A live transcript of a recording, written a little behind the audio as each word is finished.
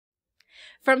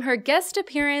From her guest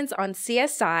appearance on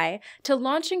CSI to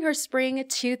launching her spring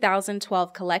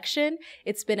 2012 collection,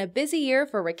 it's been a busy year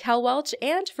for Raquel Welch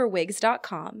and for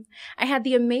Wigs.com. I had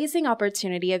the amazing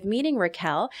opportunity of meeting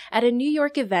Raquel at a New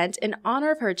York event in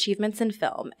honor of her achievements in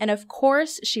film, and of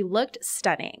course, she looked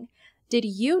stunning. Did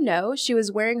you know she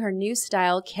was wearing her new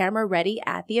style camera ready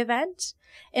at the event?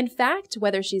 In fact,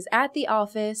 whether she's at the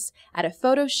office, at a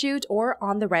photo shoot, or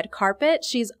on the red carpet,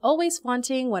 she's always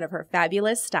flaunting one of her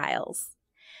fabulous styles.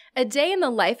 A day in the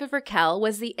life of Raquel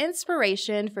was the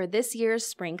inspiration for this year's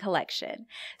spring collection.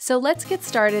 So let's get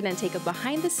started and take a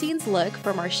behind-the-scenes look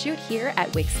from our shoot here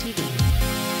at Wigs TV.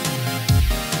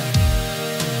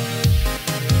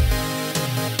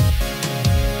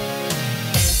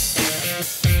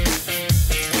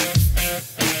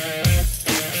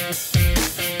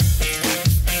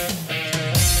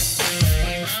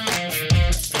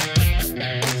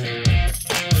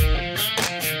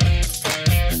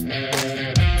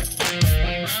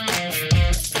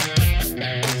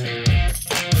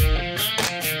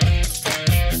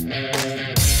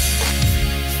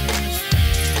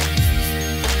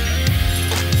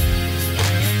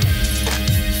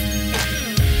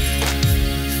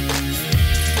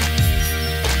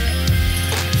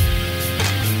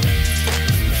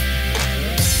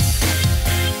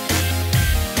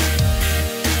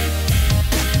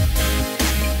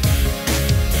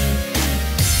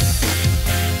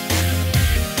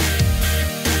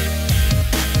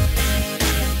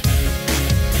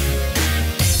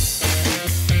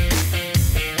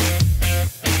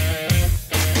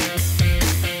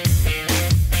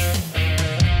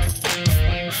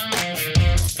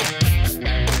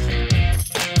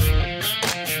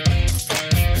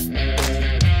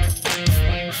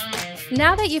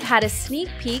 Now that you've had a sneak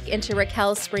peek into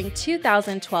Raquel's Spring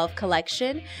 2012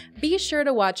 collection, be sure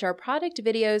to watch our product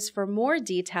videos for more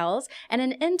details and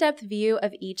an in-depth view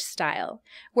of each style.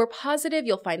 We're positive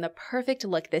you'll find the perfect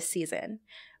look this season.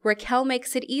 Raquel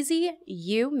makes it easy,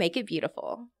 you make it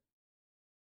beautiful.